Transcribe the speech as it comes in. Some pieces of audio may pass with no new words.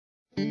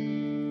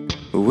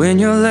when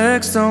your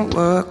legs don't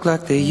work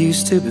like they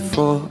used to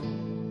before,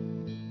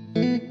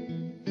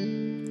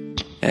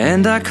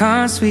 and I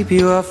can't sweep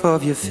you off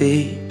of your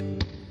feet.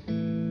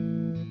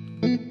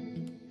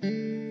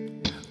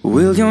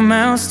 Will your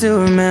mouth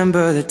still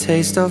remember the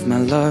taste of my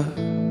love?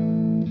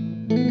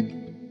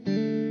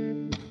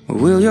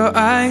 Will your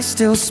eyes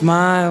still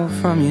smile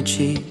from your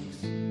cheeks?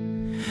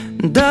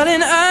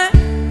 Darling, I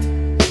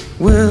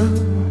will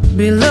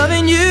be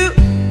loving you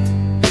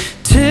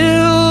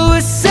till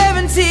we're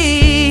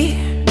 70.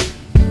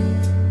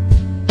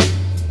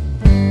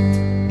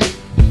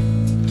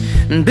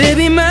 And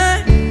baby,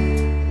 my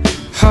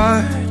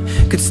heart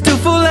could still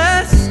fall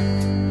as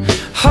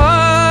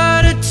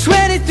hard at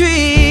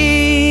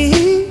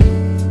 23.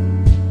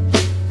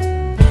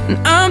 And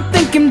I'm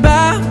thinking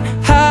about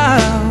how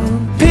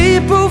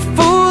people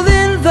fall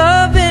in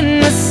love in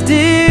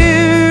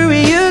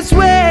mysterious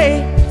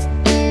ways.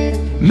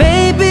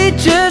 Maybe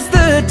just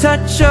the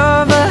touch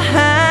of a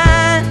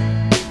hand.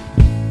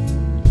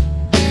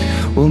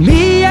 Well,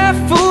 me, I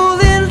fall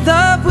in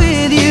love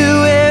with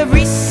you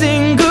every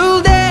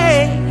single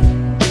day,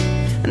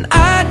 and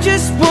I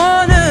just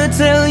wanna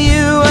tell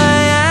you I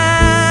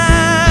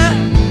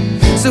am.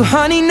 So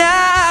honey,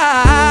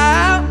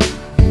 now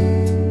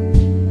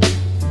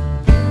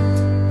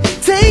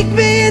take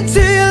me into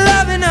your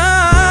loving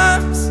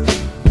arms.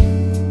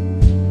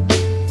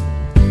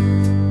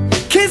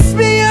 Kiss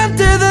me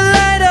under the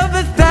light of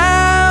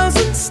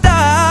 1,000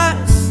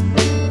 stars.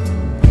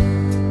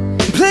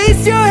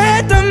 Place your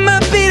head on my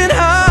beating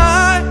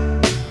heart.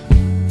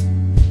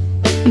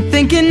 I'm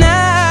thinking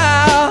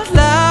out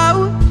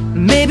loud,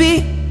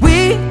 maybe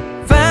we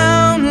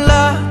found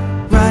love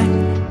right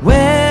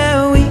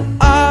where we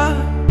are.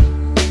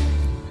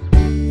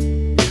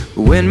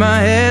 When my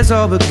hair's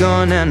all but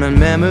gone and my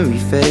memory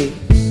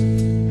fades,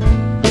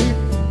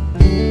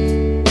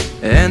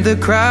 and the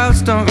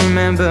crowds don't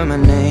remember my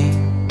name,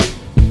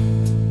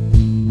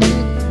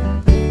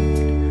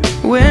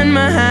 when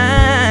my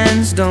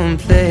hands don't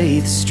play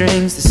the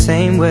strings the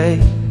same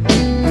way,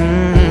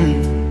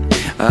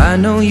 I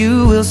know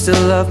you will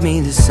still love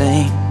me the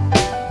same.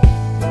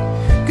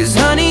 'Cause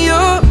honey,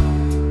 your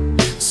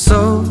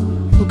soul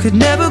could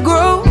never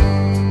grow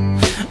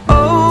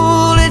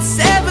old, it's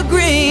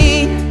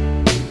evergreen.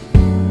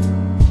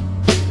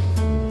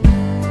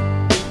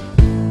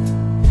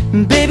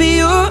 And baby,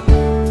 your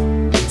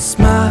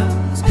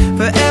smile's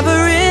forever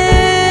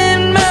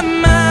in my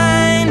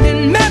mind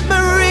and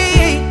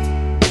memory.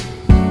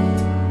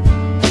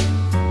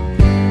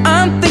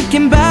 I'm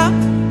thinking about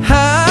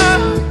how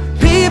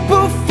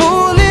people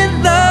fall in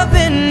love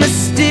in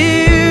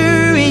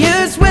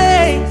mysterious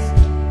ways,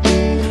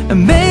 and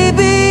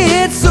maybe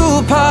it's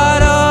all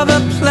part of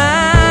a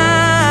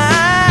plan.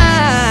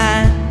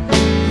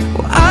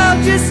 Well, I'll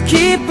just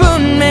keep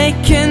on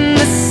making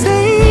the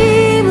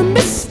same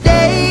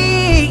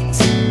mistakes,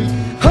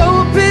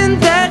 hoping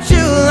that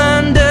you'll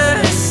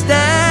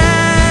understand.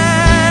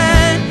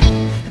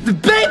 But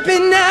baby,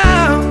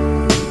 now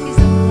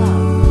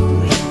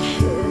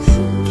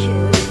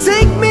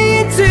take me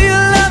into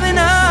your loving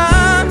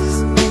arms.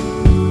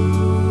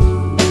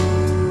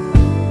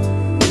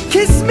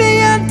 Kiss me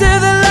under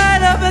the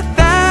light of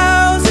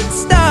 1,000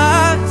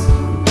 stars.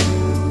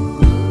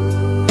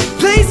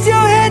 Place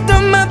your head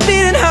on my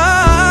beating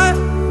heart.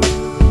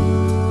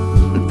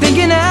 I'm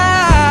thinking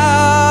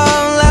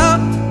out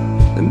loud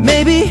that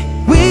maybe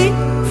we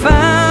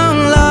found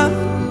love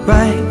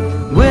right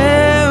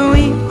where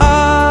we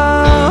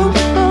are.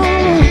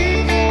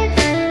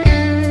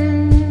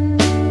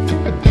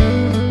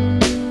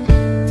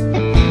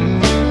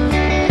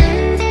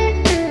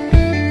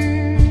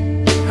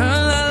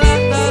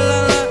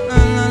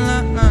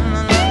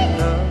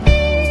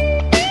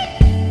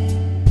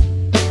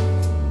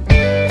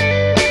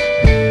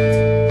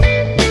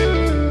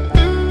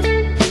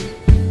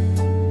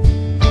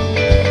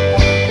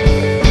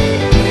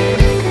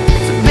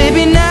 So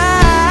baby,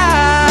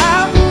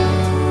 now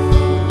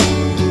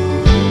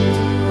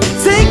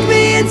take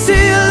me into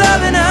your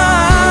loving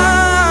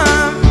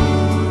arms.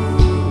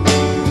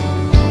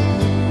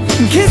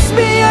 Kiss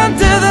me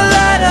under the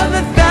light of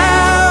 1,000